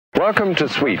Welcome to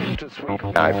Sweden.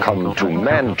 I've come to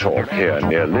Mantorp here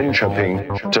near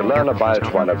Linköping to learn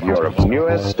about one of Europe's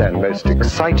newest and most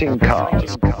exciting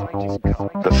cars,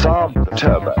 the Saab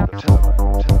Turbo.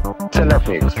 So let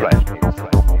me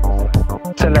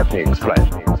explain.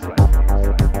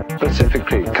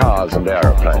 Specifically cars and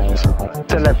aeroplanes.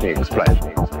 So let me explain.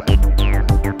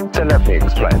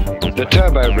 The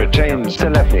turbo retains. So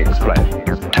let me explain.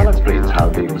 Tell us please how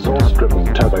the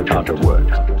exhaust-driven turbocharger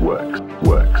works.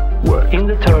 In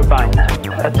the turbine,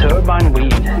 a turbine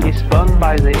wheel is spun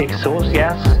by the exhaust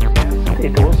gas.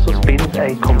 It also spins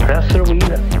a compressor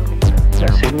wheel, a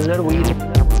similar wheel,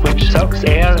 which sucks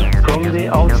air from the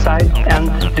outside and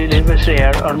delivers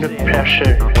air under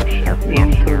pressure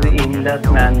into the inlet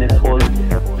manifold,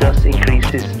 thus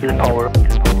increases the power.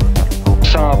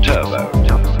 Saab Turbo.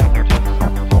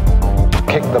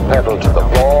 Kick the pedal to the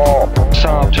floor.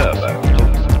 Saab Turbo.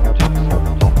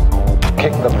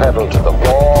 Kick the pedal to the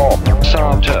floor.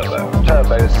 Saab Turbo.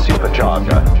 Turbo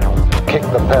supercharger. Kick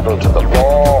the pedal to the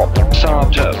floor.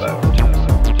 Saab Turbo.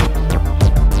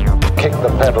 Kick the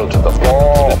pedal to the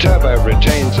floor. The turbo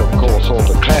retains, of course, all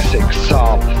the classic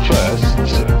Saab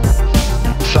firsts.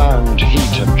 Sound,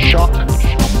 heat and shock.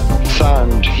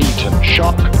 Sound, heat and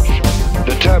shock.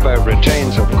 The turbo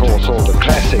retains, of course, all the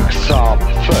classic Saab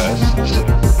firsts.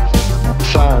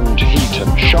 Sound, heat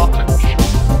and shock.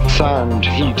 Sound,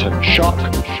 heat and shock.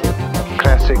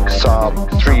 Classic Saab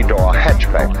 3-door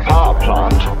hatchback power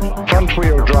plant.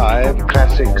 Front-wheel drive,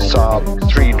 classic Saab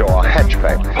 3-door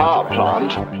hatchback power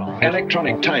plant.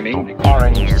 Electronic timing,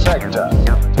 Orange sector.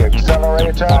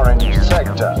 Accelerator. Orange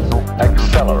sector.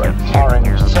 Accelerate.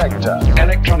 Orange sector.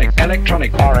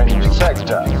 electronic, Orange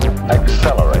sector.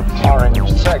 Accelerate. Orange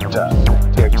sector.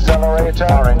 Accelerator.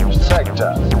 Orange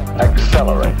sector.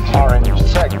 Accelerate. Orange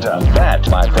sector. That,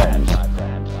 my friends,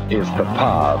 is the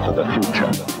power for the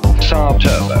future. Saab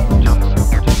Turbo.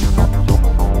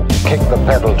 Kick the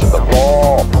pedal to the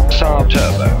floor. Saab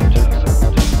Turbo.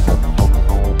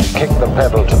 Kick the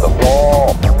pedal to the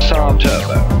floor. Saab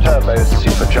Turbo. Turbo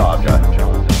supercharger.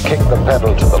 Kick the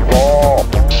pedal to the floor.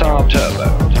 Saab Turbo.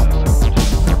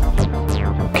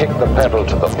 Kick the pedal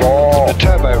to the floor. The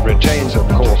turbo retains, of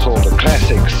course, all the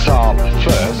classic Saab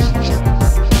firsts.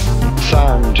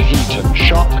 Sound, heat and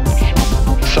shock.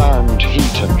 Sound,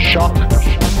 heat and shock.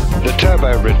 The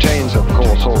turbo retains, of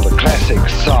course, all the classic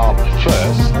Saab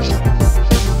firsts.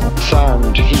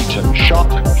 Sound, heat and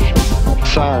shock.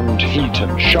 Sound, heat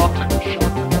and shock.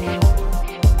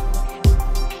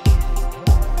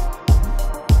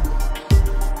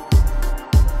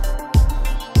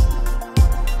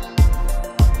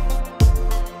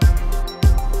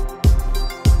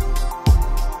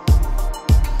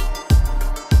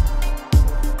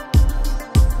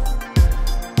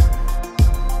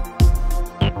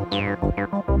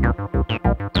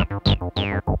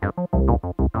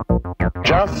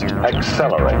 Just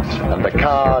accelerate, and the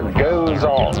car goes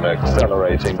on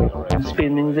accelerating.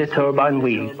 Spinning the turbine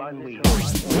wheel.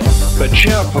 But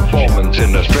sheer performance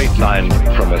in a straight line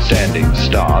from a standing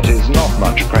start is not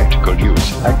much practical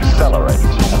use. Accelerate.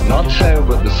 And not so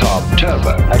with the Saab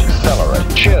Turbo. Accelerate.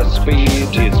 Sheer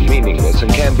speed is meaningless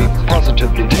and can be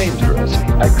positively dangerous.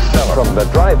 Accelerate. From the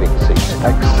driving seat.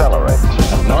 Accelerate.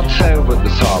 And not so with the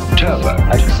Saab Turbo.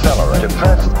 Accelerate.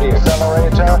 Depress the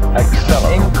accelerator.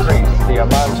 Accelerate. Increase the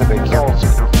amount of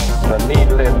exhaust. The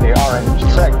needle in the orange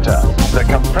sector. The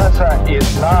compressor is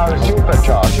now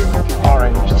supercharging.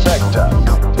 Orange sector.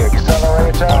 The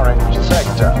accelerator. Orange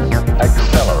sector.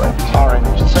 Accelerate. Orange